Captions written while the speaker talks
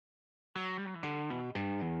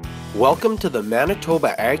Welcome to the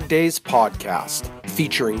Manitoba Ag Days podcast,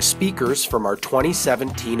 featuring speakers from our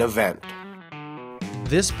 2017 event.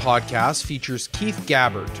 This podcast features Keith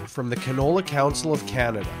Gabert from the Canola Council of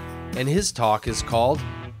Canada, and his talk is called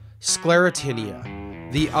Sclerotinia,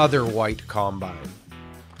 the Other White Combine.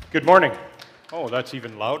 Good morning. Oh, that's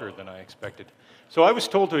even louder than I expected. So I was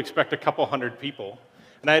told to expect a couple hundred people,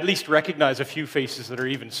 and I at least recognize a few faces that are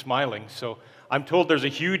even smiling. So I'm told there's a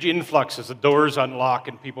huge influx as the doors unlock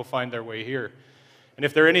and people find their way here. And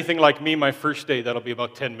if they're anything like me, my first day, that'll be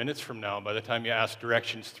about 10 minutes from now by the time you ask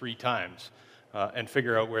directions 3 times and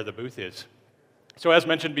figure out where the booth is. So as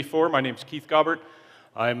mentioned before, my name's Keith Gabert.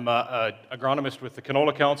 I'm an agronomist with the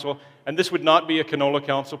Canola Council, and this would not be a Canola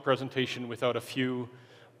Council presentation without a few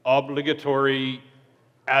obligatory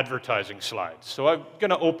advertising slides. So I'm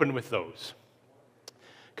going to open with those.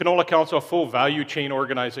 Canola Council, a full value chain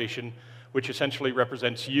organization which essentially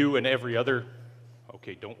represents you and every other,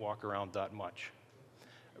 okay, don't walk around that much,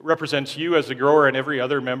 represents you as a grower and every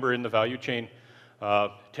other member in the value chain to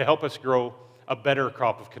help us grow a better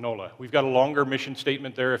crop of canola. We've got a longer mission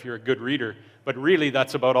statement there if you're a good reader, but really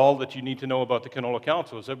that's about all that you need to know about the Canola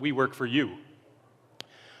Council, is that we work for you.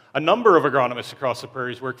 A number of agronomists across the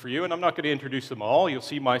prairies work for you, and I'm not going to introduce them all. You'll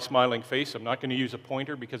see my smiling face. I'm not going to use a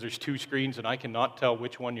pointer because there's 2 screens and I cannot tell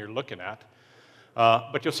which one you're looking at.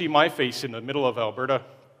 But you'll see my face in the middle of Alberta,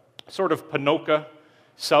 sort of Ponoka,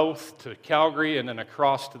 south to Calgary, and then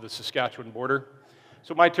across to the Saskatchewan border.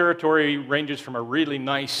 So my territory ranges from a really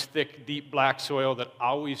nice, thick, deep black soil that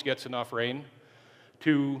always gets enough rain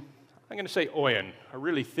to, I'm going to say Oyen, a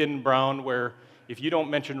really thin brown where if you don't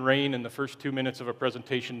mention rain in the first 2 minutes of a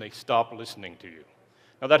presentation, they stop listening to you.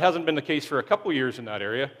 Now that hasn't been the case for a couple years in that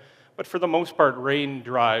area, but for the most part, rain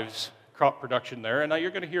drives crop production there, and now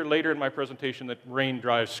you're going to hear later in my presentation that rain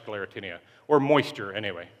drives Sclerotinia, or moisture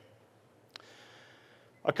anyway.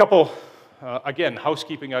 A couple, again,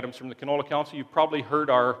 housekeeping items from the Canola Council. You've probably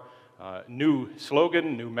heard our new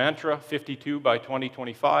slogan, new mantra, 52 by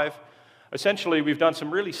 2025. Essentially, we've done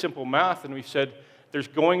some really simple math, and we've said there's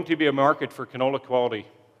going to be a market for canola quality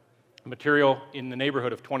material in the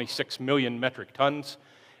neighborhood of 26 million metric tons.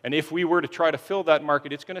 And if we were to try to fill that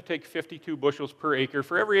market, it's going to take 52 bushels per acre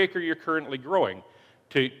for every acre you're currently growing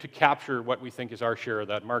to capture what we think is our share of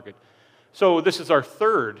that market. So this is our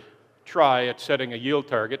 3rd try at setting a yield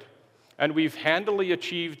target, and we've handily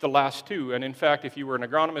achieved the last 2. And in fact, if you were an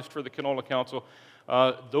agronomist for the Canola Council,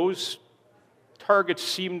 those targets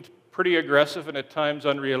seemed pretty aggressive and at times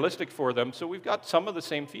unrealistic for them. So we've got some of the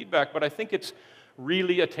same feedback, but I think it's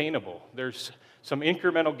really attainable. There's some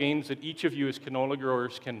incremental gains that each of you as canola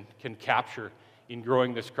growers can capture in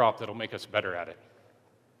growing this crop that'll make us better at it.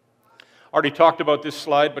 Already talked about this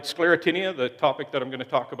slide, but Sclerotinia, the topic that I'm going to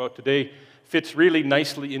talk about today, fits really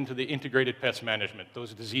nicely into the integrated pest management,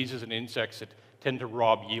 those diseases and insects that tend to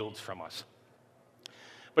rob yields from us.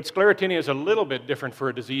 But Sclerotinia is a little bit different for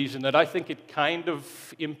a disease in that I think it kind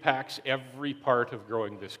of impacts every part of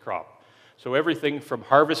growing this crop. So everything from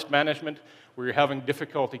harvest management, where you're having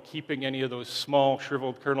difficulty keeping any of those small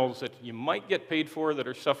shriveled kernels that you might get paid for that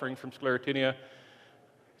are suffering from Sclerotinia,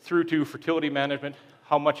 through to fertility management,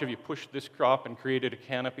 how much have you pushed this crop and created a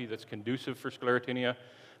canopy that's conducive for Sclerotinia,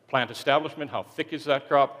 plant establishment, how thick is that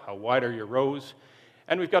crop, how wide are your rows,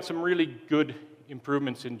 and we've got some really good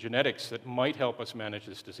improvements in genetics that might help us manage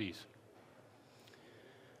this disease.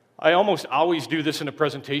 I almost always do this in a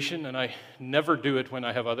presentation, and I never do it when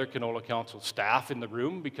I have other Canola Council staff in the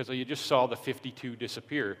room because you just saw the 52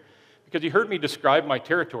 disappear. Because you heard me describe my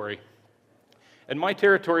territory, and my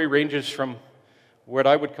territory ranges from what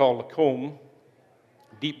I would call Lacombe,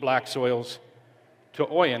 deep black soils, to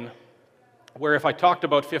Oyen, where if I talked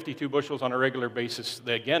about 52 bushels on a regular basis,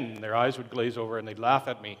 again, their eyes would glaze over and they'd laugh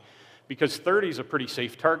at me, because 30 is a pretty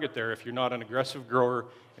safe target there if you're not an aggressive grower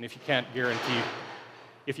and if you can't guarantee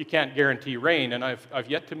rain, and I've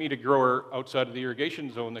yet to meet a grower outside of the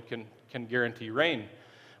irrigation zone that can guarantee rain.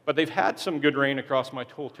 But they've had some good rain across my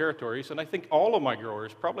whole territories, and I think all of my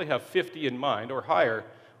growers probably have 50 in mind or higher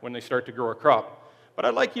when they start to grow a crop. But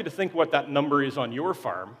I'd like you to think what that number is on your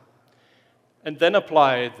farm, and then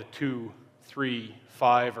apply the 2, 3,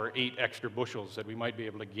 5, or 8 extra bushels that we might be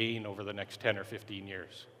able to gain over the next 10 or 15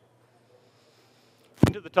 years.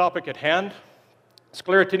 Into the topic at hand,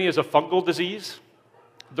 Sclerotinia is a fungal disease.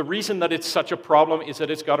 The reason that it's such a problem is that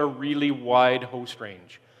it's got a really wide host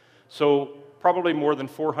range. So probably more than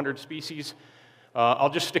 400 species. I'll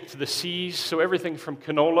just stick to the C's. So everything from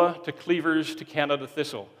canola to cleavers to Canada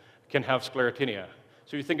thistle can have Sclerotinia.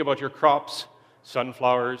 So you think about your crops,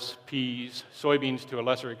 sunflowers, peas, soybeans to a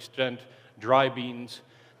lesser extent, dry beans.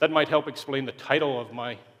 That might help explain the title of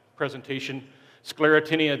my presentation,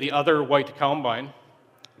 Sclerotinia, the other white combine,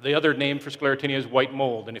 the other name for Sclerotinia is white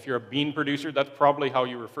mold, and if you're a bean producer, that's probably how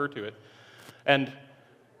you refer to it. And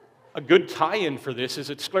a good tie-in for this is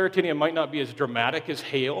that Sclerotinia might not be as dramatic as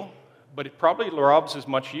hail, but it probably robs as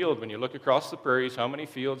much yield when you look across the prairies, how many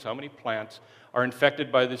fields, how many plants are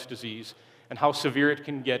infected by this disease, and how severe it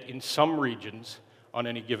can get in some regions on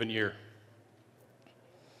any given year.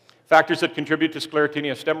 Factors that contribute to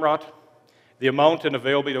Sclerotinia stem rot: the amount and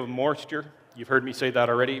availability of moisture. You've heard me say that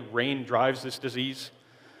already. Rain drives this disease.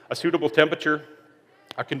 A suitable temperature,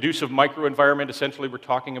 a conducive microenvironment. Essentially, we're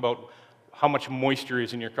talking about how much moisture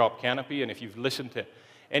is in your crop canopy, and if you've listened to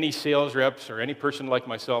any sales reps or any person like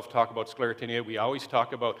myself talk about Sclerotinia, we always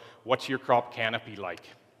talk about what's your crop canopy like.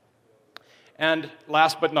 And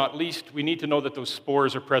last but not least, we need to know that those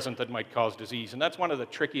spores are present that might cause disease, and that's one of the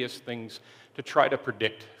trickiest things to try to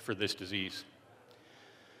predict for this disease.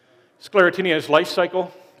 Sclerotinia's life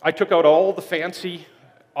cycle, I took out all the fancy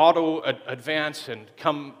auto advance and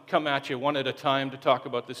come at you one at a time to talk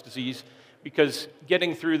about this disease, because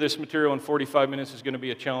getting through this material in 45 minutes is going to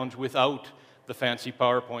be a challenge without the fancy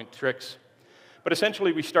PowerPoint tricks. But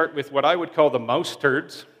essentially, we start with what I would call the mouse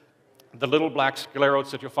turds, the little black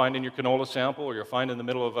sclerotes that you'll find in your canola sample or you'll find in the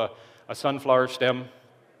middle of a sunflower stem.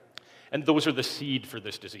 And those are the seed for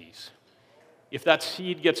this disease. If that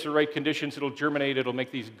seed gets the right conditions, it'll germinate, it'll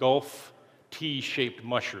make these Gulf T-shaped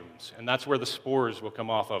mushrooms, and that's where the spores will come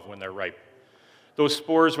off of when they're ripe. Those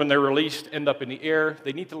spores, when they're released, end up in the air.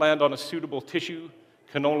 They need to land on a suitable tissue.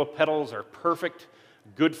 Canola petals are perfect,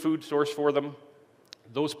 good food source for them.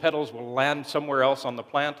 Those petals will land somewhere else on the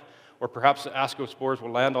plant, or perhaps the ascospores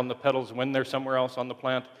will land on the petals when they're somewhere else on the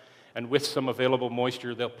plant, and with some available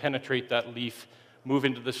moisture, they'll penetrate that leaf, move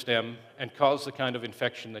into the stem, and cause the kind of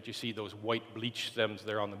infection that you see, those white bleached stems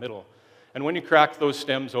there on the middle. And when you crack those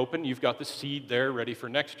stems open, you've got the seed there ready for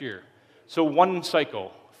next year. So one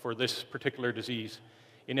cycle for this particular disease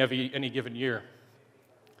in any given year.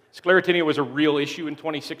 Sclerotinia was a real issue in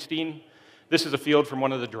 2016. This is a field from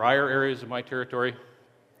one of the drier areas of my territory,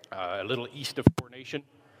 a little east of Coronation,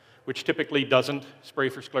 which typically doesn't spray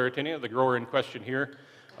for Sclerotinia. The grower in question here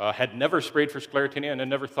had never sprayed for Sclerotinia and had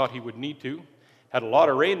never thought he would need to. Had a lot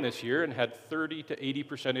of rain this year and had 30 to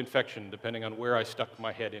 80% infection, depending on where I stuck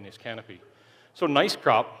my head in his canopy. So nice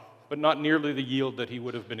crop, but not nearly the yield that he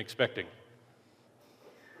would have been expecting.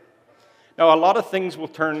 Now, a lot of things will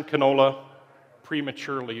turn canola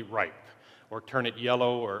prematurely ripe, or turn it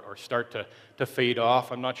yellow, or start to fade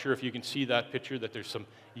off. I'm not sure if you can see that picture, that there's some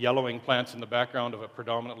yellowing plants in the background of a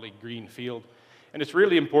predominantly green field. And it's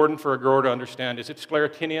really important for a grower to understand, is it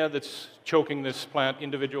Sclerotinia that's choking this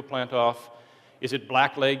individual plant off? Is it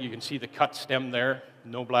blackleg? You can see the cut stem there.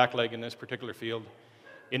 No blackleg in this particular field.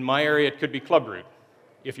 In my area, it could be clubroot.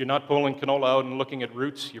 If you're not pulling canola out and looking at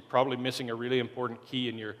roots, you're probably missing a really important key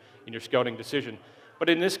in your scouting decision. But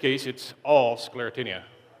in this case, it's all Sclerotinia.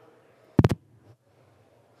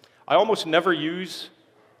 I almost never use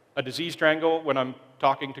a disease triangle when I'm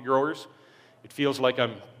talking to growers. It feels like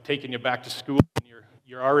I'm taking you back to school, and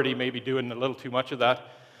you're already maybe doing a little too much of that.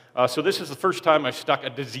 So this is the first time I've stuck a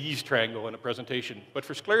disease triangle in a presentation. But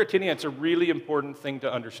for Sclerotinia, it's a really important thing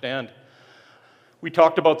to understand. We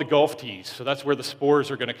talked about the Gulf T's, so that's where the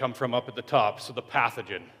spores are going to come from up at the top, so the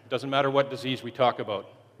pathogen. Doesn't matter what disease we talk about.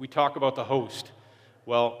 We talk about the host.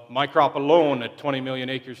 Well, my crop alone at 20 million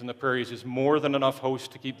acres in the prairies is more than enough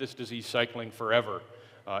host to keep this disease cycling forever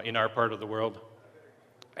in our part of the world,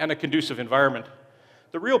 and a conducive environment.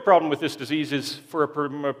 The real problem with this disease is,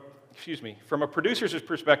 from a producer's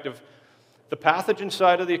perspective, the pathogen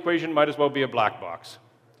side of the equation might as well be a black box.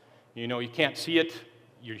 You know, you can't see it.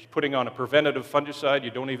 You're putting on a preventative fungicide.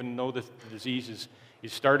 You don't even know that the disease is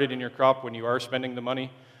started in your crop when you are spending the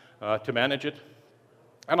money to manage it.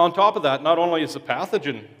 And on top of that, not only is the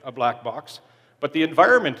pathogen a black box, but the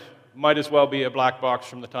environment might as well be a black box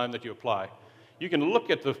from the time that you apply. You can look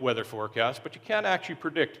at the weather forecast, but you can't actually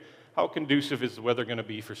predict how conducive is the weather going to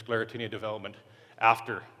be for Sclerotinia development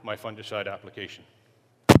after my fungicide application.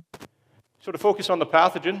 So to focus on the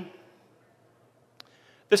pathogen,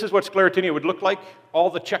 this is what Sclerotinia would look like. All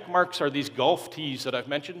the check marks are these Gulf T's that I've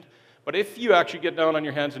mentioned. But if you actually get down on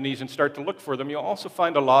your hands and knees and start to look for them, you'll also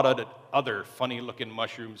find a lot of other funny-looking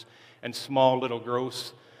mushrooms and small little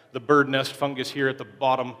growths. The bird nest fungus here at the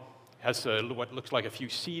bottom has what looks like a few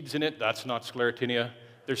seeds in it. That's not Sclerotinia.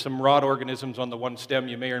 There's some rod organisms on the one stem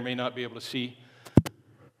you may or may not be able to see.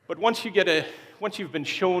 But once you've been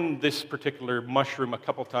shown this particular mushroom a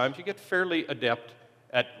couple times, you get fairly adept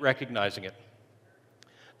at recognizing it.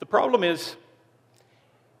 The problem is,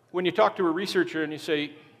 when you talk to a researcher and you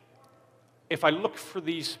say, if I look for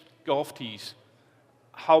these Gulf T's,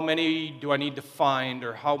 how many do I need to find,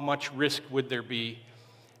 or how much risk would there be?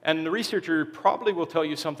 And the researcher probably will tell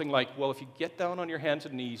you something like, well, if you get down on your hands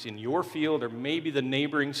and knees in your field or maybe the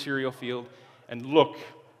neighboring cereal field and look,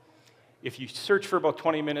 if you search for about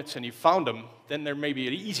 20 minutes and you found them, then they're maybe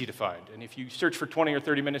easy to find. And if you search for 20 or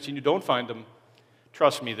 30 minutes and you don't find them,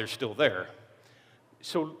 trust me, they're still there.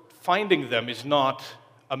 So finding them is not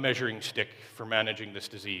a measuring stick for managing this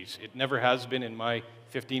disease. It never has been in my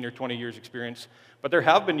 15 or 20 years experience, but there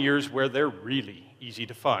have been years where they're really easy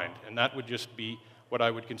to find, and that would just be what I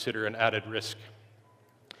would consider an added risk.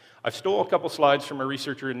 I've stole a couple slides from a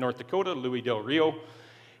researcher in North Dakota, Louis Del Rio.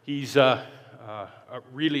 He's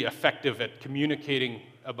really effective at communicating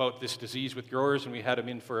about this disease with growers, and we had him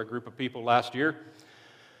in for a group of people last year.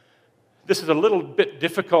 This is a little bit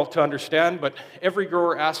difficult to understand, but every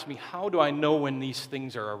grower asks me, how do I know when these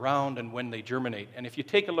things are around and when they germinate? And if you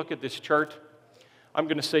take a look at this chart, I'm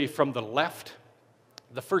going to say from the left,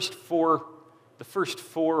 the first four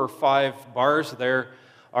or five bars there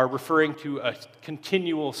are referring to a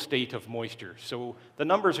continual state of moisture. So the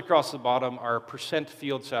numbers across the bottom are percent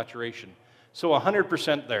field saturation. So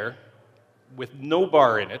 100% there, with no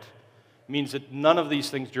bar in it, means that none of these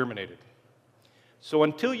things germinated. So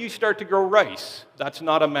until you start to grow rice, that's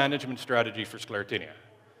not a management strategy for Sclerotinia.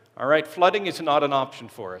 All right, flooding is not an option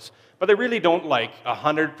for us, but they really don't like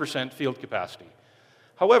 100% field capacity.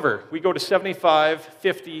 However, we go to 75,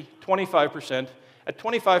 50, 25%. At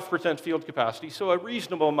 25% field capacity, so a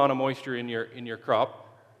reasonable amount of moisture in your crop,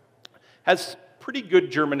 has pretty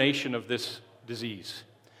good germination of this disease.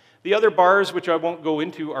 The other bars, which I won't go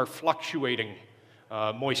into, are fluctuating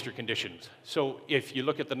moisture conditions. So if you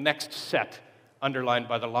look at the next set underlined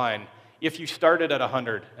by the line, if you started at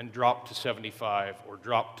 100 and dropped to 75, or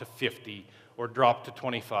dropped to 50, or dropped to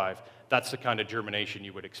 25, that's the kind of germination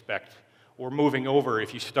you would expect. Or moving over,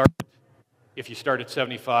 if you start at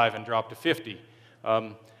 75 and drop to 50.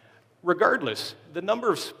 Regardless, the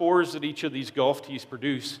number of spores that each of these golf tees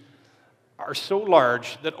produce are so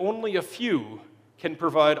large that only a few can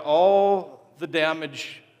provide all the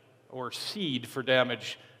damage or seed for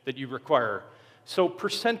damage that you require. So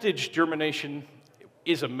percentage germination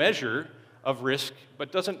is a measure of risk,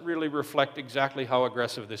 but doesn't really reflect exactly how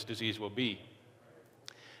aggressive this disease will be.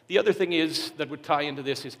 The other thing is that would tie into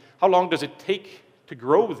this is, how long does it take to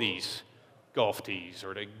grow these golf tees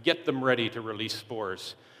or to get them ready to release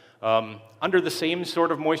spores? Under the same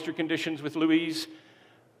sort of moisture conditions with Louise,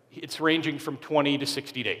 it's ranging from 20 to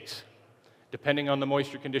 60 days, depending on the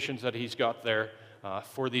moisture conditions that he's got there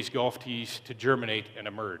for these golf tees to germinate and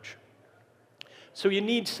emerge. So you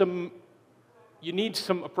need some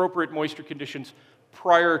appropriate moisture conditions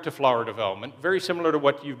prior to flower development, very similar to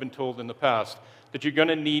what you've been told in the past, that you're going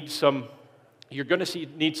to need some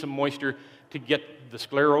moisture to get the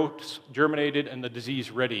sclerotes germinated and the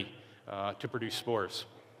disease ready to produce spores.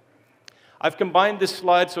 I've combined this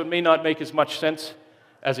slide so it may not make as much sense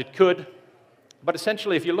as it could, but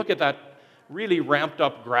essentially if you look at that really ramped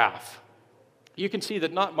up graph, you can see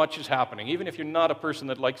that not much is happening. Even if you're not a person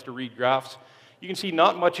that likes to read graphs, you can see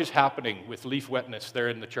not much is happening with leaf wetness there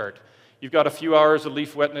in the chart. You've got a few hours of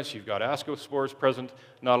leaf wetness, you've got ascospores present,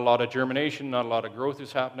 not a lot of germination, not a lot of growth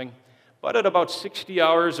is happening. But at about 60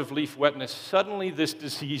 hours of leaf wetness, suddenly this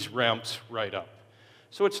disease ramps right up.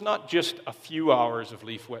 So it's not just a few hours of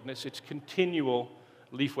leaf wetness, it's continual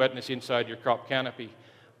leaf wetness inside your crop canopy.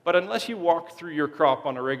 But unless you walk through your crop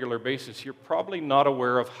on a regular basis, you're probably not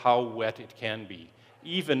aware of how wet it can be,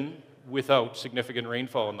 even without significant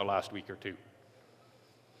rainfall in the last week or two.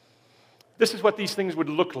 This is what these things would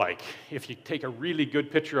look like if you take a really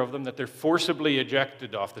good picture of them, that they're forcibly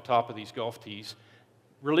ejected off the top of these golf tees.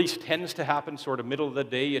 Release tends to happen sort of middle of the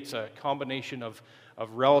day. It's a combination of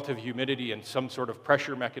relative humidity and some sort of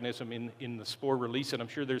pressure mechanism in the spore release, and I'm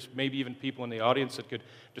sure there's maybe even people in the audience that could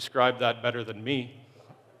describe that better than me.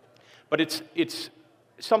 But it's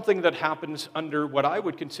something that happens under what I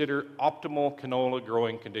would consider optimal canola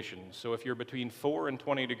growing conditions. So if you're between 4 and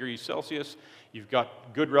 20 degrees Celsius, you've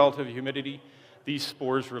got good relative humidity, these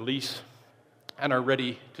spores release and are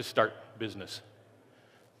ready to start business.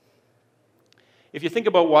 If you think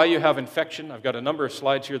about why you have infection, I've got a number of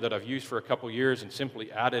slides here that I've used for a couple years and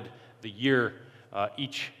simply added the year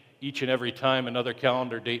each and every time another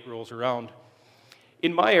calendar date rolls around.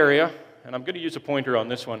 In my area, and I'm going to use a pointer on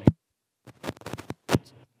this one,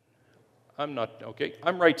 I'm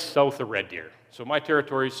right south of Red Deer. So my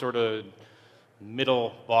territory is sort of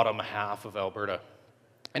middle, bottom half of Alberta.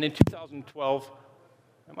 And in 2012,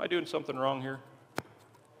 am I doing something wrong here?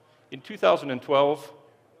 In 2012,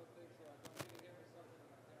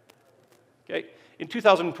 in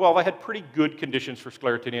 2012, I had pretty good conditions for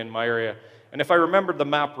Sclerotinia in my area. And if I remembered the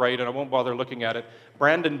map right, and I won't bother looking at it,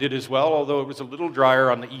 Brandon did as well, although it was a little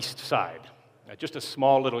drier on the east side. Just a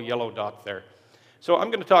small little yellow dot there. So I'm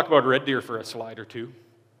going to talk about red deer for a slide or two.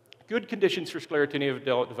 Good conditions for Sclerotinia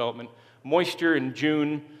development, moisture in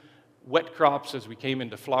June, wet crops as we came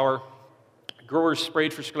into flower. Growers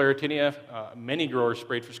sprayed for Sclerotinia, many growers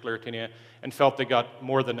sprayed for Sclerotinia, and felt they got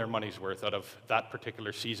more than their money's worth out of that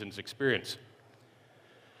particular season's experience.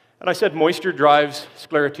 And I said moisture drives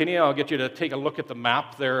Sclerotinia. I'll get you to take a look at the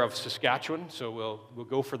map there of Saskatchewan. So we'll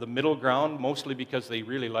go for the middle ground, mostly because they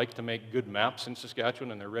really like to make good maps in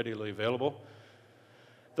Saskatchewan and they're readily available.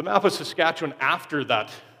 The map of Saskatchewan after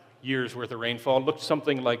that year's worth of rainfall looked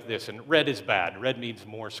something like this, and red is bad. Red needs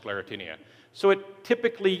more Sclerotinia. So it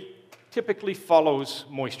typically follows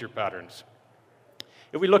moisture patterns.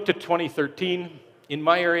 If we looked at 2013, in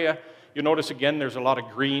my area, you'll notice again there's a lot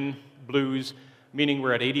of green, blues, meaning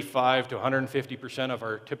we're at 85 to 150% of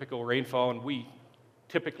our typical rainfall, and we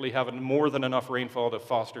typically have more than enough rainfall to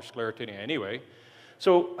foster Sclerotinia anyway.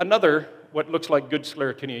 So another, what looks like good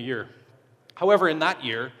Sclerotinia year. However, in that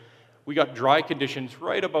year, we got dry conditions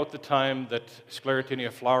right about the time that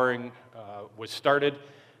Sclerotinia flowering was started,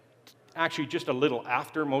 actually just a little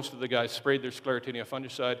after most of the guys sprayed their Sclerotinia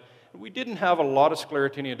fungicide. We didn't have a lot of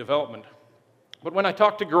Sclerotinia development. But when I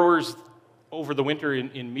talked to growers over the winter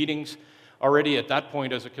in meetings, already at that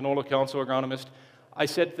point as a canola council agronomist, I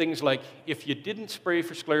said things like, if you didn't spray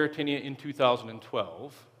for Sclerotinia in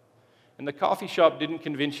 2012, and the coffee shop didn't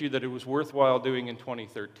convince you that it was worthwhile doing in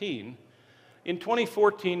 2013, in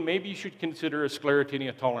 2014, maybe you should consider a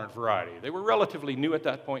Sclerotinia-tolerant variety. They were relatively new at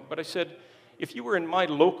that point, but I said, if you were in my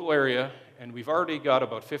local area, and we've already got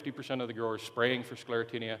about 50% of the growers spraying for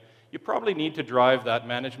Sclerotinia, you probably need to drive that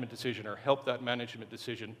management decision or help that management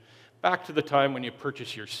decision back to the time when you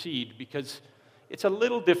purchase your seed, because it's a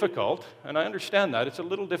little difficult, and I understand that, it's a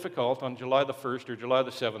little difficult on July the 1st or July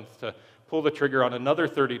the 7th to pull the trigger on another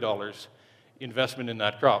 $30 investment in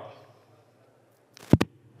that crop.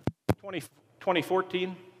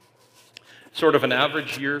 2014, sort of an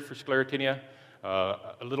average year for Sclerotinia,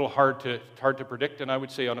 a little hard to predict, and I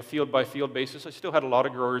would say on a field-by-field basis, I still had a lot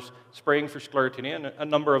of growers spraying for Sclerotinia, and a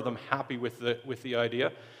number of them happy with the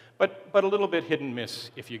idea, but a little bit hit and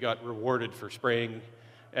miss if you got rewarded for spraying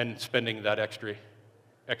and spending that extra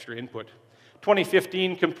input.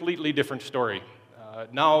 2015, completely different story.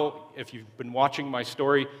 Now, if you've been watching my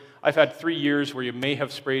story, I've had 3 years where you may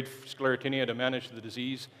have sprayed Sclerotinia to manage the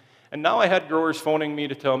disease, and now I had growers phoning me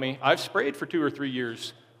to tell me, I've sprayed for 2 or 3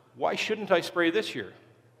 years, why shouldn't I spray this year?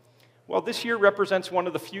 Well, this year represents one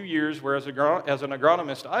of the few years where as an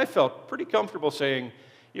agronomist, I felt pretty comfortable saying,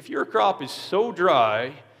 if your crop is so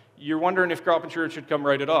dry, you're wondering if crop insurance should come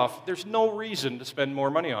write it off, there's no reason to spend more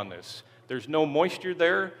money on this. There's no moisture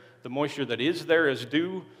there. The moisture that is there as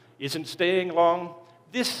dew isn't staying long.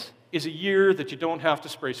 This is a year that you don't have to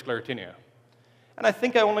spray Sclerotinia. And I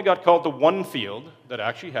think I only got called to one field that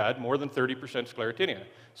actually had more than 30% Sclerotinia.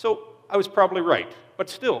 So I was probably right. But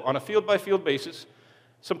still, on a field-by-field basis,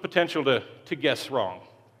 some potential to guess wrong.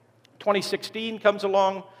 2016 comes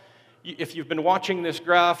along. If you've been watching this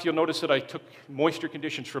graph, you'll notice that I took moisture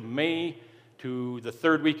conditions from May to the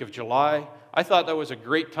 3rd week of July. I thought that was a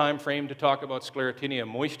great time frame to talk about Sclerotinia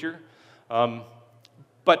moisture.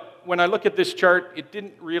 But when I look at this chart, it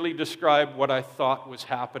didn't really describe what I thought was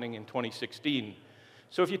happening in 2016.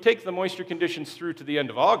 So if you take the moisture conditions through to the end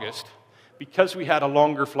of August, because we had a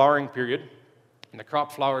longer flowering period, and the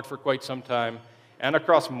crop flowered for quite some time, and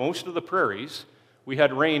across most of the prairies, we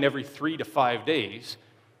had rain every 3 to 5 days,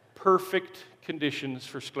 perfect conditions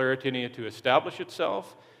for Sclerotinia to establish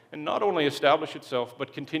itself, and not only establish itself,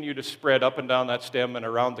 but continue to spread up and down that stem and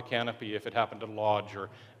around the canopy if it happened to lodge or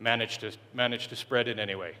manage to spread in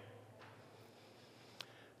any way.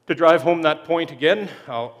 To drive home that point again,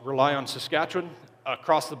 I'll rely on Saskatchewan.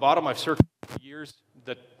 Across the bottom, I've circled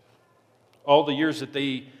all the years that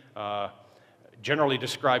they generally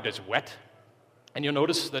described as wet. And you'll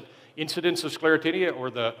notice that incidence of Sclerotinia, or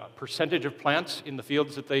the percentage of plants in the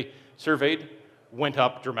fields that they surveyed, went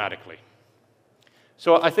up dramatically.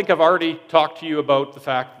 So I think I've already talked to you about the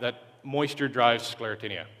fact that moisture drives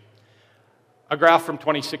Sclerotinia. A graph from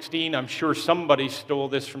 2016, I'm sure somebody stole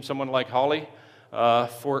this from someone like Holly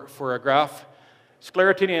for a graph.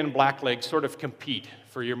 Sclerotinia and blackleg sort of compete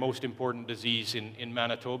for your most important disease in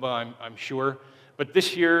Manitoba, I'm sure. But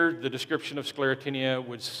this year, the description of Sclerotinia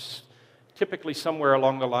was typically somewhere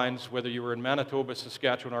along the lines, whether you were in Manitoba,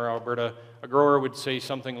 Saskatchewan, or Alberta, a grower would say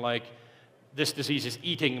something like, this disease is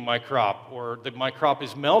eating my crop, or that my crop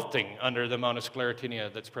is melting under the amount of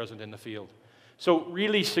Sclerotinia that's present in the field. So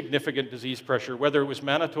really significant disease pressure, whether it was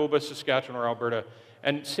Manitoba, Saskatchewan, or Alberta,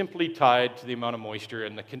 and simply tied to the amount of moisture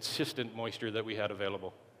and the consistent moisture that we had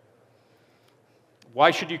available.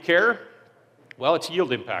 Why should you care? Well, it's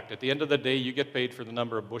yield impact. At the end of the day, you get paid for the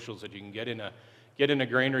number of bushels that you can get in a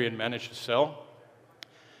granary and manage to sell.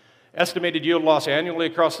 Estimated yield loss annually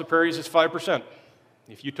across the prairies is 5%.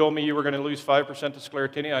 If you told me you were going to lose 5% to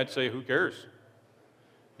Sclerotinia, I'd say, who cares?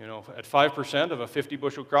 You know, at 5% of a 50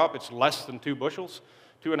 bushel crop, it's less than 2 bushels,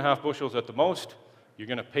 2.5 bushels at the most. You're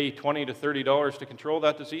going to pay $20 to $30 to control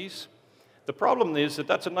that disease. The problem is that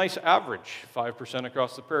that's a nice average, 5%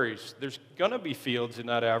 across the prairies. There's going to be fields in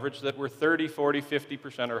that average that were 30, 40,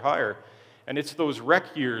 50% or higher. And it's those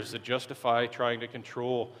rec years that justify trying to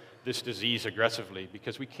control this disease aggressively,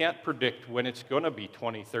 because we can't predict when it's going to be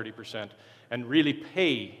 20, 30% and really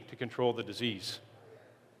pay to control the disease.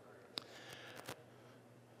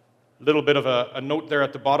 A little bit of a note there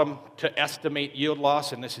at the bottom to estimate yield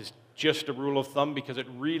loss, and this is just a rule of thumb because it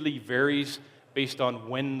really varies based on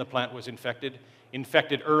when the plant was infected.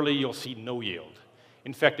 Infected early, you'll see no yield.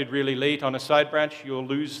 Infected really late on a side branch, you'll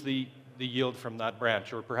lose the yield from that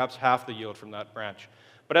branch, or perhaps half the yield from that branch.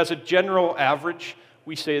 But as a general average,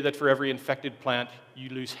 we say that for every infected plant, you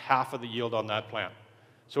lose half of the yield on that plant.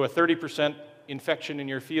 So a 30% infection in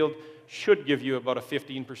your field should give you about a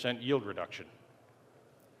 15% yield reduction.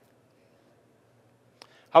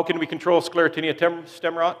 How can we control Sclerotinia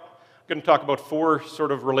stem rot? I'm going to talk about 4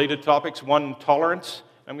 sort of related topics. 1, tolerance.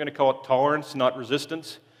 I'm going to call it tolerance, not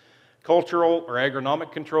resistance. Cultural or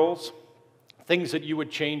agronomic controls, things that you would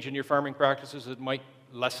change in your farming practices that might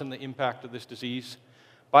lessen the impact of this disease.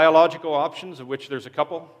 Biological options, of which there's a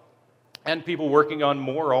couple, and people working on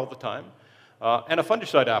more all the time. And a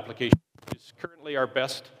fungicide application is currently our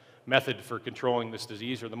best method for controlling this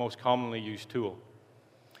disease, or the most commonly used tool.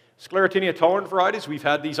 Sclerotinia tolerant varieties, we've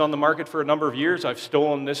had these on the market for a number of years. I've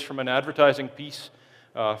stolen this from an advertising piece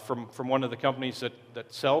from one of the companies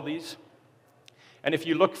that sell these. And if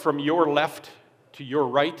you look from your left to your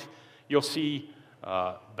right, you'll see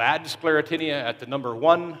bad Sclerotinia at the number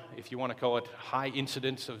 1, if you want to call it high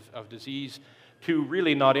incidence of disease, to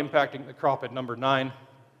really not impacting the crop at number 9.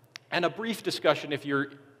 And a brief discussion, if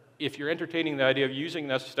you're entertaining the idea of using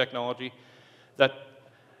this technology, that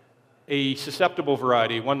a susceptible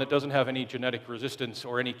variety, one that doesn't have any genetic resistance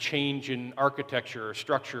or any change in architecture or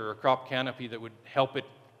structure or crop canopy that would help it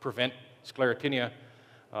prevent Sclerotinia,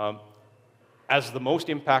 as the most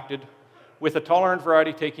impacted, with a tolerant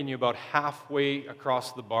variety taking you about halfway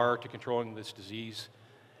across the bar to controlling this disease,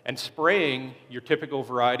 and spraying your typical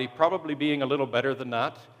variety probably being a little better than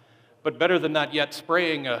that, but better than that yet,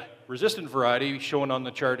 spraying a resistant variety shown on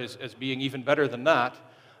the chart as being even better than that.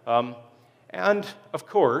 And, of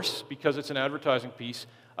course, because it's an advertising piece,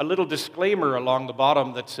 a little disclaimer along the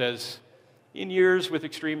bottom that says, in years with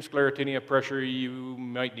extreme Sclerotinia pressure, you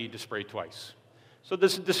might need to spray twice. So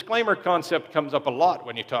this disclaimer concept comes up a lot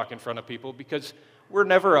when you talk in front of people, because we're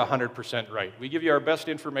never 100% right. We give you our best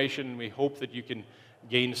information, and we hope that you can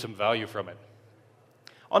gain some value from it.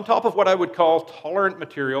 On top of what I would call tolerant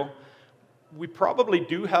material, we probably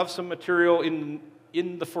do have some material in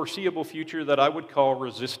the foreseeable future that I would call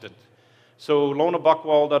resistant. So Lona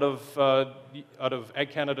Buchwald out of Ag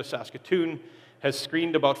Canada, Saskatoon, has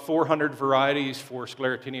screened about 400 varieties for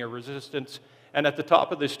Sclerotinia resistance. And at the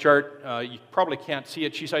top of this chart, you probably can't see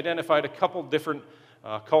it, she's identified a couple different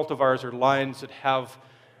cultivars or lines that have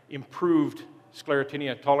improved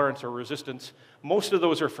Sclerotinia tolerance or resistance. Most of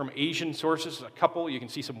those are from Asian sources, a couple, you can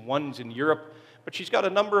see some ones in Europe, but she's got a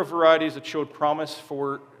number of varieties that showed promise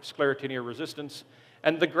for Sclerotinia resistance.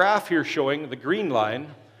 And the graph here showing, the green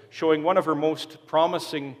line, showing one of her most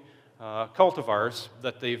promising cultivars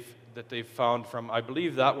that they've found from, I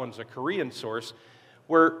believe that one's a Korean source,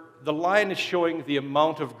 where the line is showing the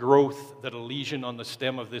amount of growth that a lesion on the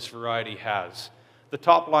stem of this variety has. The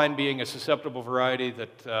top line being a susceptible variety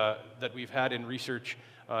that we've had in research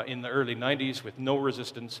in the early 90s with no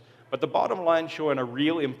resistance, but the bottom line showing a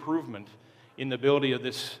real improvement in the ability of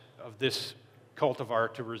this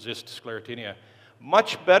cultivar to resist Sclerotinia.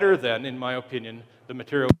 Much better than, in my opinion, the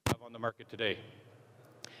material we have on the market today.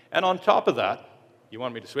 And on top of that, you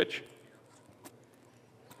want me to switch?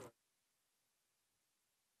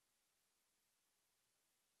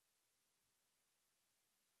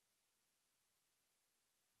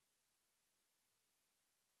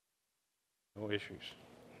 No issues.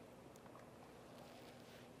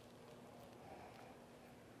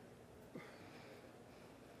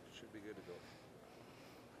 Should be good to go.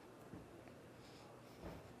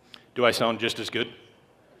 Do I sound just as good?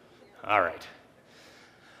 All right.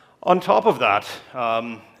 On top of that,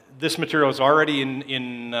 this material is already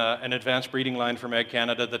in an advanced breeding line from Ag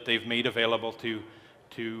Canada that they've made available to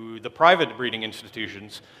to the private breeding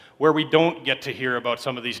institutions, where we don't get to hear about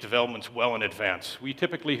some of these developments well in advance. We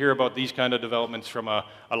typically hear about these kind of developments from a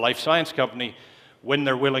life science company when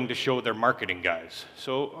they're willing to show their marketing guys.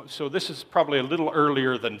 So this is probably a little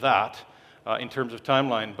earlier than that in terms of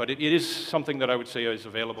timeline, but it is something that I would say is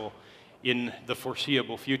available in the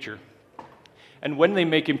foreseeable future. And when they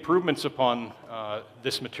make improvements upon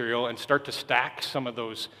this material and start to stack some of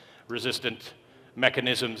those resistant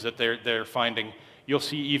mechanisms that they're finding, you'll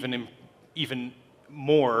see even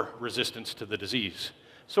more resistance to the disease.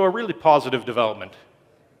 So a really positive development.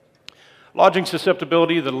 Lodging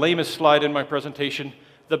susceptibility, the lamest slide in my presentation.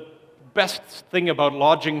 The best thing about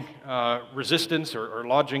lodging resistance or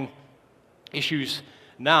lodging issues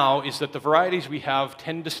now is that the varieties we have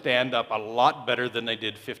tend to stand up a lot better than they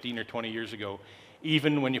did 15 or 20 years ago,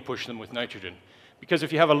 even when you push them with nitrogen. Because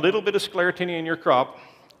if you have a little bit of Sclerotinia in your crop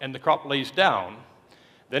and the crop lays down,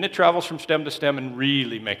 then it travels from stem to stem and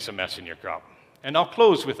really makes a mess in your crop. And I'll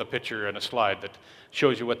close with a picture and a slide that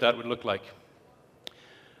shows you what that would look like.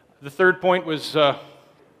 The third point was, or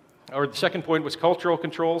the second point was cultural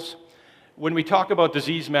controls. When we talk about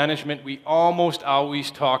disease management, we almost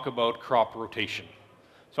always talk about crop rotation.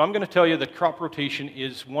 So I'm going to tell you that crop rotation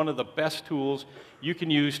is one of the best tools you can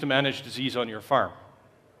use to manage disease on your farm,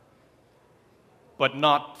 but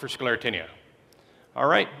not for Sclerotinia. All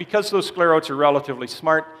right, because those sclerotes are relatively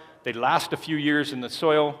smart, they last a few years in the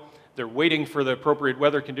soil, they're waiting for the appropriate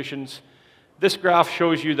weather conditions. This graph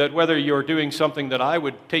shows you that whether you're doing something that I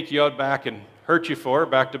would take you out back and hurt you for,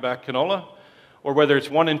 back-to-back canola, or whether it's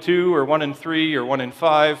 1 in 2 or 1 in 3 or 1 in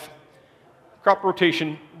 5, crop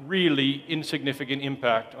rotation really insignificant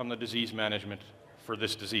impact on the disease management for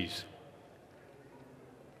this disease.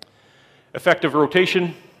 Effective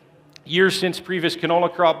rotation, years since previous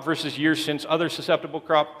canola crop versus years since other susceptible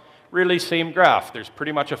crop, really same graph. There's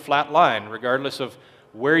pretty much a flat line regardless of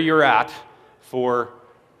where you're at for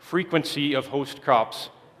frequency of host crops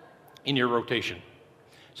in your rotation.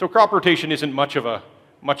 So crop rotation isn't much of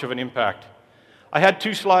an impact. I had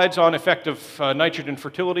 2 slides on effective nitrogen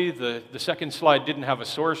fertility. The second slide didn't have a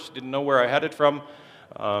source, didn't know where I had it from,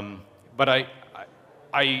 but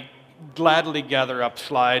I gladly gather up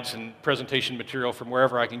slides and presentation material from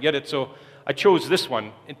wherever I can get it, so I chose this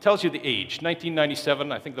one. It tells you the age,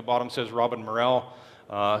 1997, I think the bottom says Robin Morrell,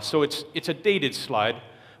 so it's a dated slide,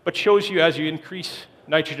 but shows you as you increase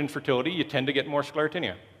nitrogen fertility, you tend to get more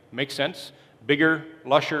Sclerotinia. Makes sense. Bigger,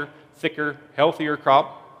 lusher, thicker, healthier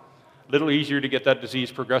crop. A little easier to get that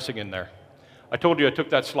disease progressing in there. I told you I took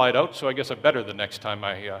that slide out, so I guess I better the next time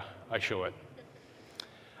I show it.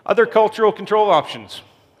 Other cultural control options.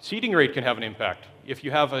 Seeding rate can have an impact. If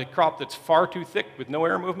you have a crop that's far too thick with no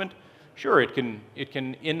air movement, sure, it can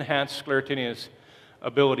enhance Sclerotinia's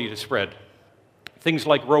ability to spread. Things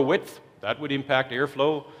like row width, that would impact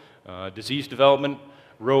airflow, disease development,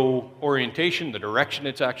 row orientation, the direction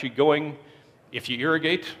it's actually going. If you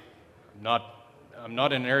irrigate, I'm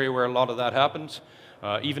not in an area where a lot of that happens.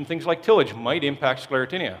 Even things like tillage might impact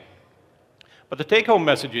Sclerotinia. But the take-home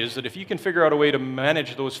message is that if you can figure out a way to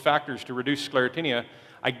manage those factors to reduce Sclerotinia,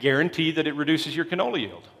 I guarantee that it reduces your canola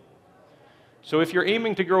yield. So if you're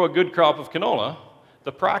aiming to grow a good crop of canola,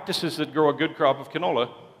 the practices that grow a good crop of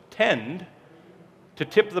canola tend to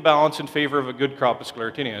tip the balance in favor of a good crop of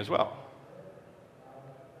Sclerotinia as well.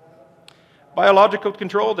 Biological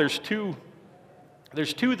control, there's two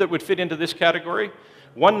that would fit into this category.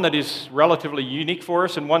 One that is relatively unique for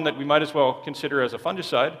us and one that we might as well consider as a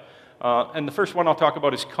fungicide. And the first one I'll talk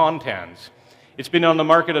about is Contans. It's been on the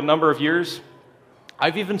market a number of years.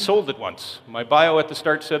 I've even sold it once. My bio at the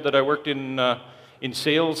start said that I worked in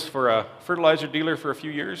sales for a fertilizer dealer for a few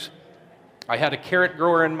years. I had a carrot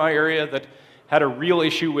grower in my area that had a real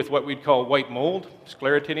issue with what we'd call white mold,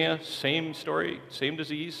 Sclerotinia, same story, same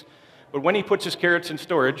disease. But when he puts his carrots in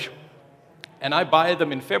storage, and I buy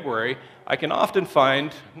them in February, I can often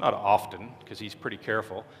find, not often, because he's pretty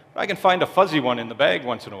careful, but I can find a fuzzy one in the bag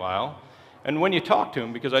once in a while. And when you talk to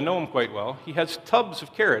him, because I know him quite well, he has tubs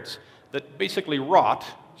of carrots that basically rot,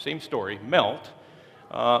 same story, melt,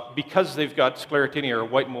 because they've got Sclerotinia or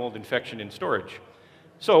white mold infection in storage.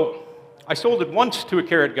 So I sold it once to a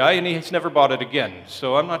carrot guy, and he's never bought it again.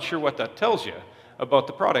 So I'm not sure what that tells you about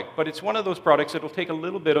the product, but it's one of those products that will take a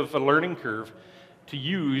little bit of a learning curve to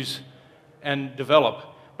use and develop.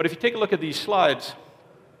 But if you take a look at these slides,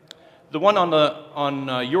 the one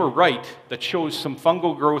on your right that shows some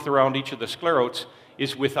fungal growth around each of the sclerotes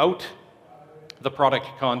is without the product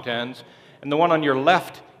Contans, and the one on your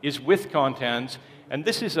left is with Contans, and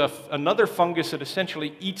this is another fungus that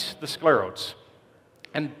essentially eats the sclerotes.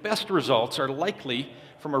 And best results are likely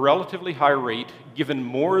from a relatively high rate, given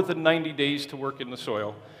more than 90 days to work in the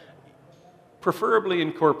soil, preferably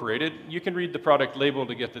incorporated. You can read the product label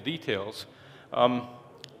to get the details,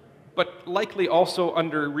 but likely also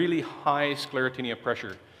under really high Sclerotinia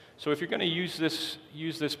pressure. So if you're going to use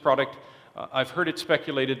this product, I've heard it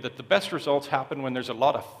speculated that the best results happen when there's a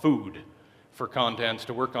lot of food for contents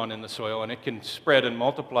to work on in the soil, and it can spread and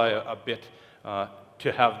multiply a bit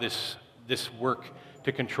to have this work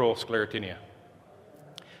to control Sclerotinia.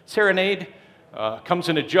 Serenade comes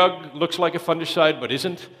in a jug, looks like a fungicide but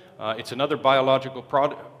isn't. It's another biological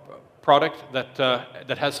product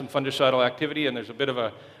that has some fungicidal activity, and there's a bit of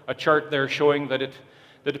a chart there showing that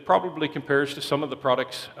it probably compares to some of the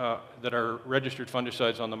products that are registered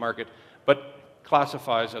fungicides on the market, but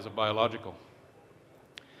classifies as a biological.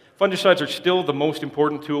 Fungicides are still the most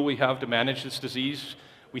important tool we have to manage this disease.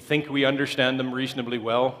 We think we understand them reasonably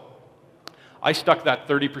well. I stuck that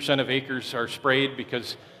 30% of acres are sprayed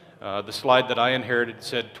because the slide that I inherited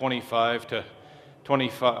said 10 to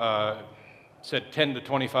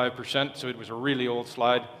 25%, so it was a really old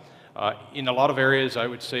slide. In a lot of areas, I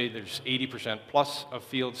would say there's 80% plus of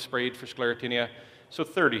fields sprayed for Sclerotinia, so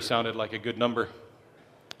 30 sounded like a good number.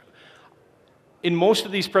 In most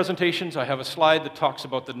of these presentations, I have a slide that talks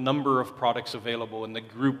about the number of products available and the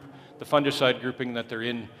fungicide grouping that they're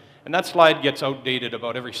in. And that slide gets outdated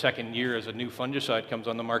about every second year as a new fungicide comes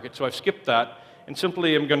on the market, so I've skipped that and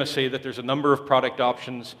simply am going to say that there's a number of product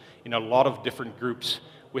options in a lot of different groups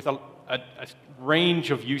with a range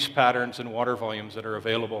of use patterns and water volumes that are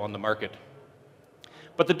available on the market.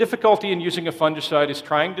 But the difficulty in using a fungicide is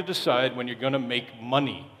trying to decide when you're going to make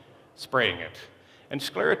money spraying it. And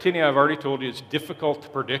Sclerotinia, I've already told you, is difficult to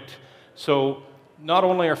predict. So not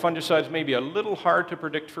only are fungicides maybe a little hard to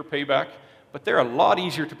predict for payback, but they're a lot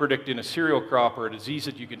easier to predict in a cereal crop or a disease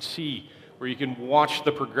that you can see, where you can watch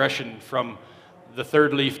the progression from the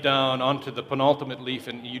third leaf down onto the penultimate leaf,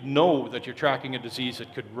 and you know that you're tracking a disease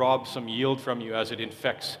that could rob some yield from you as it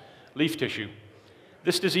infects leaf tissue.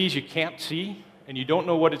 This disease you can't see, and you don't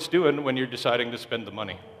know what it's doing when you're deciding to spend the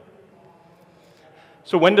money.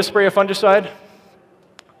 So when to spray a fungicide?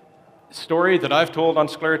 The story that I've told on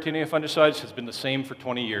Sclerotinia fungicides has been the same for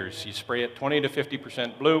 20 years. You spray it 20 to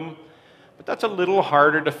 50% bloom, but that's a little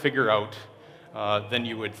harder to figure out than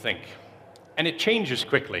you would think. And it changes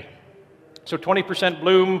quickly. So 20%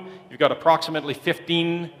 bloom, you've got approximately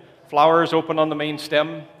 15 flowers open on the main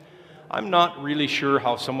stem. I'm not really sure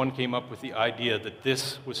how someone came up with the idea that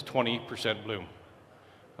this was 20% bloom.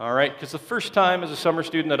 All right, because the first time as a summer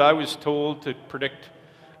student that I was told to predict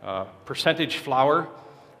percentage flower,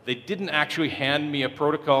 they didn't actually hand me a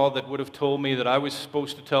protocol that would have told me that I was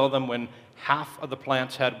supposed to tell them when half of the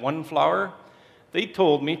plants had one flower. They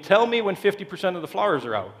told me, tell me when 50% of the flowers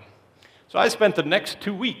are out. So I spent the next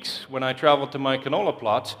 2 weeks when I traveled to my canola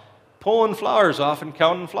plots pulling flowers off and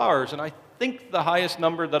counting flowers, and I think the highest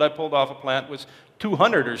number that I pulled off a plant was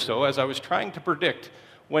 200 or so as I was trying to predict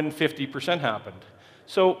when 50% happened.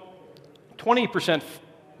 So 20%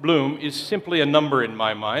 bloom is simply a number in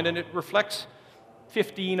my mind, and it reflects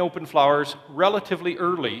 15 open flowers relatively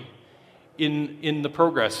early in the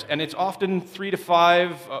progress, and it's often 3 to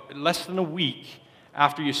 5, less than a week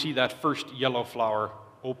after you see that first yellow flower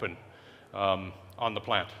open on the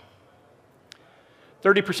plant.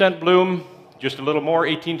 30% bloom, just a little more,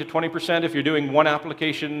 18 to 20%. If you're doing one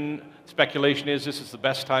application, speculation is this is the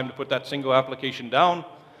best time to put that single application down.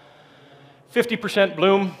 50%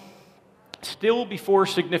 bloom, still before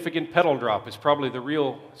significant petal drop is probably the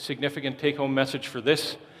real significant take-home message for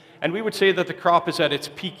this. And we would say that the crop is at its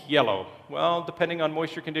peak yellow. Well, depending on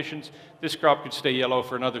moisture conditions, this crop could stay yellow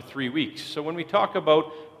for another 3 weeks. So when we talk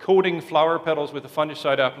about coating flower petals with a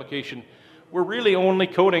fungicide application, we're really only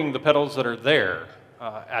coating the petals that are there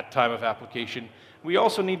at time of application. We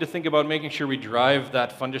also need to think about making sure we drive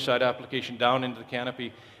that fungicide application down into the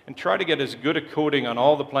canopy and try to get as good a coating on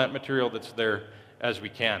all the plant material that's there as we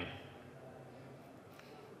can.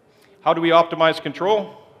 How do we optimize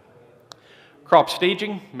control? Crop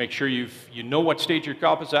staging, make sure you know what stage your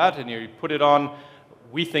crop is at and you put it on,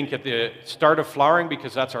 we think, at the start of flowering,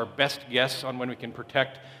 because that's our best guess on when we can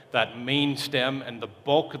protect that main stem and the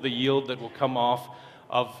bulk of the yield that will come off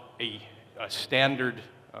of a standard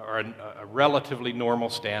or a relatively normal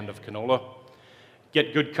stand of canola.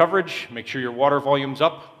 Get good coverage, make sure your water volume's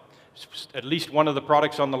up. At least one of the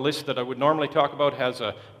products on the list that I would normally talk about has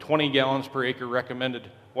a 20 gallons per acre recommended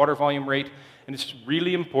water volume rate, and it's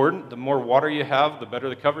really important. The more water you have, the better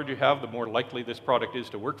the coverage you have, the more likely this product is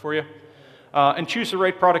to work for you. And choose the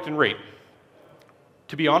right product and rate.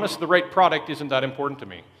 To be honest, the right product isn't that important to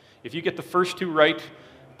me. If you get the first two right,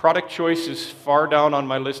 product choice is far down on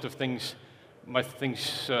my list of things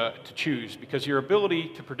things to choose, because your ability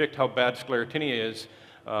to predict how bad Sclerotinia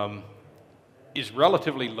is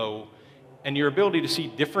relatively low, and your ability to see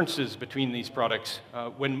differences between these products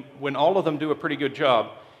when all of them do a pretty good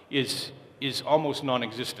job is almost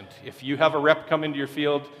non-existent. If you have a rep come into your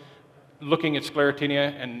field looking at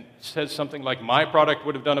Sclerotinia and says something like, my product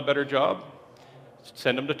would have done a better job,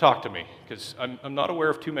 send them to talk to me, because I'm not aware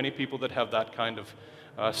of too many people that have that kind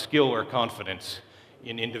of skill or confidence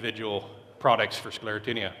in individual products for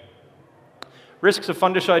Sclerotinia. Risks of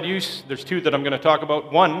fungicide use, there's two that I'm going to talk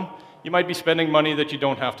about. One, you might be spending money that you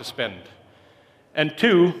don't have to spend. And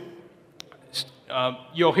two,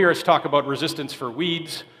 you'll hear us talk about resistance for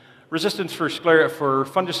weeds. Resistance for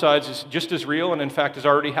fungicides is just as real, and in fact has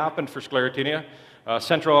already happened for Sclerotinia.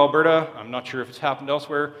 Central Alberta, I'm not sure if it's happened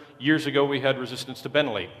elsewhere. Years ago we had resistance to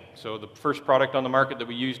benylate. So the first product on the market that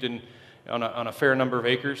we used on a fair number of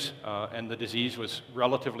acres, and the disease was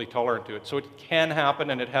relatively tolerant to it. So it can happen,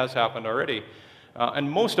 and it has happened already. And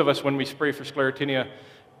most of us, when we spray for Sclerotinia,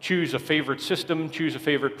 choose a favorite system, choose a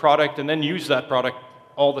favorite product, and then use that product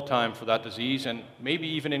all the time for that disease, and maybe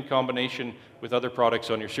even in combination with other products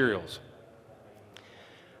on your cereals.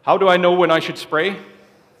 How do I know when I should spray?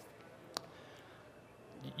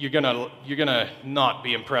 You're gonna not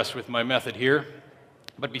be impressed with my method here,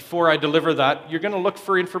 but before I deliver that, you're gonna look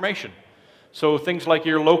for information. So things like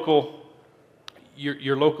your local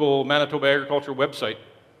Manitoba Agriculture website.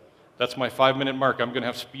 That's my 5-minute mark. I'm gonna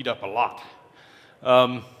have to speed up a lot.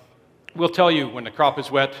 We'll tell you when the crop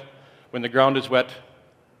is wet, when the ground is wet,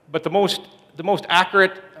 but the most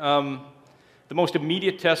accurate, the most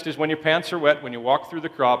immediate test is when your pants are wet, when you walk through the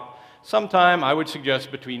crop. Sometime, I would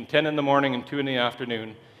suggest, between 10 in the morning and 2 in the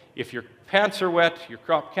afternoon. If your pants are wet, your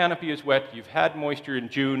crop canopy is wet, you've had moisture in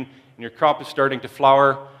June, and your crop is starting to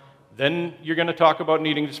flower, then you're going to talk about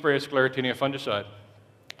needing to spray a Sclerotinia fungicide.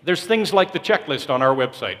 There's things like the checklist on our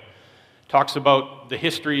website. It talks about the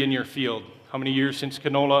history in your field. How many years since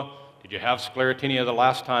canola? Did you have Sclerotinia the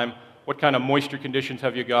last time? What kind of moisture conditions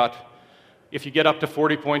have you got? If you get up to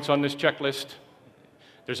 40 points on this checklist,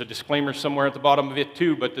 there's a disclaimer somewhere at the bottom of it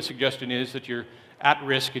too, but the suggestion is that you're at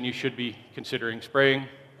risk and you should be considering spraying.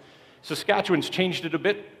 Saskatchewan's changed it a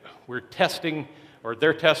bit. We're testing, or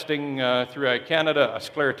they're testing through Canada, a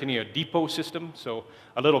Sclerotinia depot system, so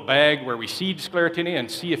a little bag where we seed Sclerotinia and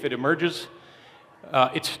see if it emerges.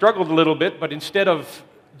 It's struggled a little bit, but instead of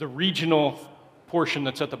the regional portion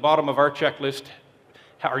that's at the bottom of our checklist,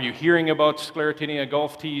 are you hearing about Sclerotinia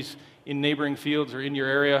Gulf teas in neighboring fields or in your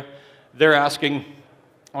area? They're asking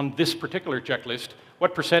on this particular checklist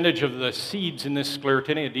what percentage of the seeds in this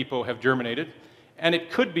Sclerotinia depot have germinated. And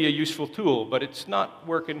it could be a useful tool, but it's not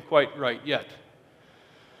working quite right yet.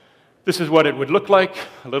 This is what it would look like,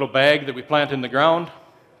 a little bag that we plant in the ground.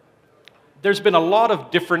 There's been a lot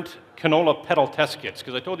of different canola petal test kits,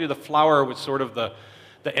 because I told you the flower was sort of the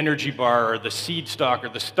energy bar or the seed stock or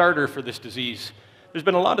the starter for this disease. There's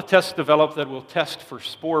been a lot of tests developed that will test for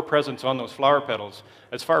spore presence on those flower petals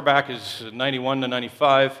as far back as 91 to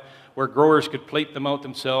 95, where growers could plate them out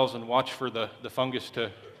themselves and watch for the fungus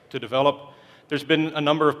to develop. There's been a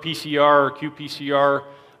number of PCR or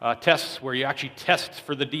qPCR tests where you actually test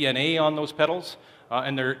for the DNA on those petals,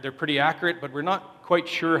 and they're pretty accurate, but we're not quite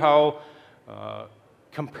sure how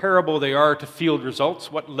comparable they are to field results.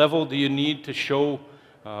 What level do you need to show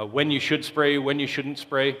when you should spray, when you shouldn't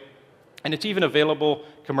spray? And it's even available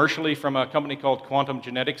commercially from a company called Quantum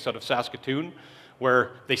Genetics out of Saskatoon,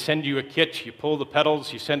 where they send you a kit, you pull the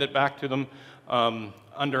petals, you send it back to them.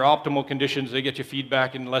 Under optimal conditions, they get you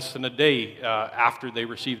feedback in less than a day after they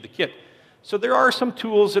receive the kit. So there are some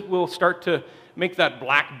tools that will start to make that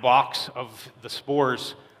black box of the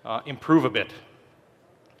spores improve a bit.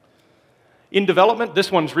 In development,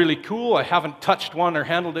 this one's really cool. I haven't touched one or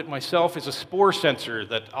handled it myself. It's a spore sensor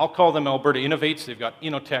that I'll call them Alberta Innovates. They've got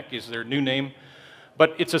Innotech is their new name.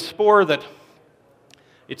 But it's a spore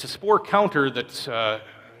counter that's,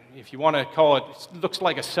 if you want to call it, it looks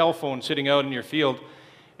like a cell phone sitting out in your field.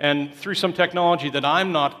 And through some technology that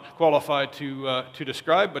I'm not qualified to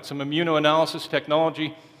describe, but some immunoanalysis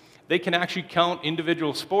technology, they can actually count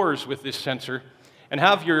individual spores with this sensor and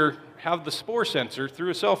have the spore sensor through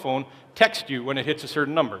a cell phone text you when it hits a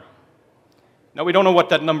certain number. Now, we don't know what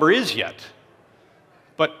that number is yet,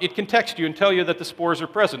 but it can text you and tell you that the spores are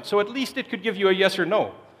present. So at least it could give you a yes or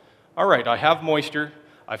no. All right, I have moisture.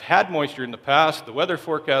 I've had moisture in the past. The weather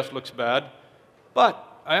forecast looks bad,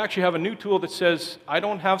 but I actually have a new tool that says I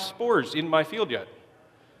don't have spores in my field yet.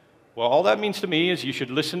 Well, all that means to me is you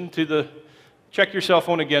should listen to check your cell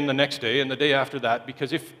phone again the next day and the day after that,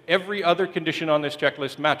 because if every other condition on this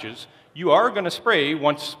checklist matches, you are going to spray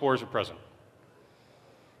once spores are present.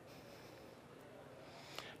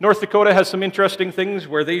 North Dakota has some interesting things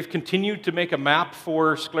where they've continued to make a map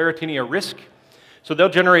for Sclerotinia risk. So they'll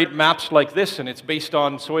generate maps like this, and it's based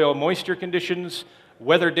on soil moisture conditions,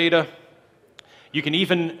 weather data. You can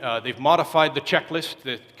even, they've modified the checklist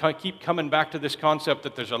that keep coming back to this concept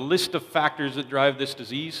that there's a list of factors that drive this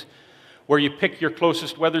disease, where you pick your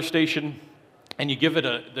closest weather station and you give it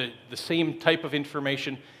the same type of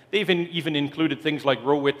information. They've even included things like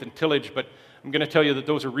row width and tillage, but I'm going to tell you that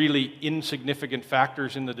those are really insignificant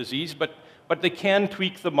factors in the disease, but they can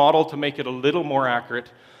tweak the model to make it a little more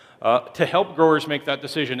accurate to help growers make that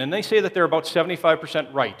decision. And they say that they're about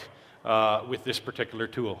 75% right with this particular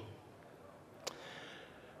tool.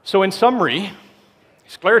 So in summary,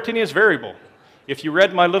 Sclerotinia is variable. If you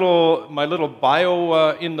read my little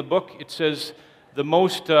bio in the book, it says the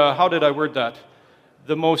most, how did I word that?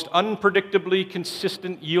 The most unpredictably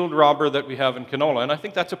consistent yield robber that we have in canola, and I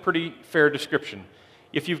think that's a pretty fair description.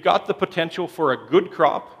 If you've got the potential for a good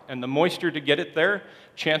crop and the moisture to get it there,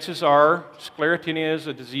 chances are Sclerotinia is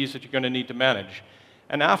a disease that you're going to need to manage.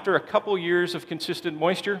 And after a couple years of consistent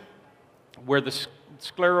moisture, where the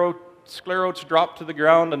sclerotes drop to the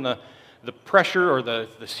ground and the pressure or the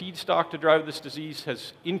seed stock to drive this disease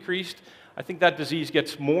has increased, I think that disease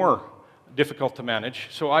gets more difficult to manage.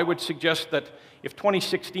 So I would suggest that if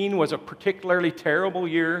 2016 was a particularly terrible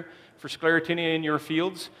year for Sclerotinia in your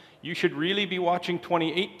fields, you should really be watching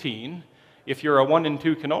 2018 if you're a 1 and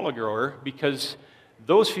 2 canola grower, because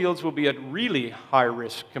those fields will be at really high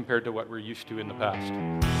risk compared to what we're used to in the past.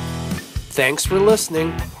 Thanks for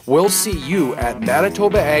listening. We'll see you at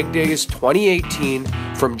Manitoba Ag Days 2018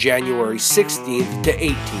 from January 16th to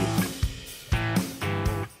 18th.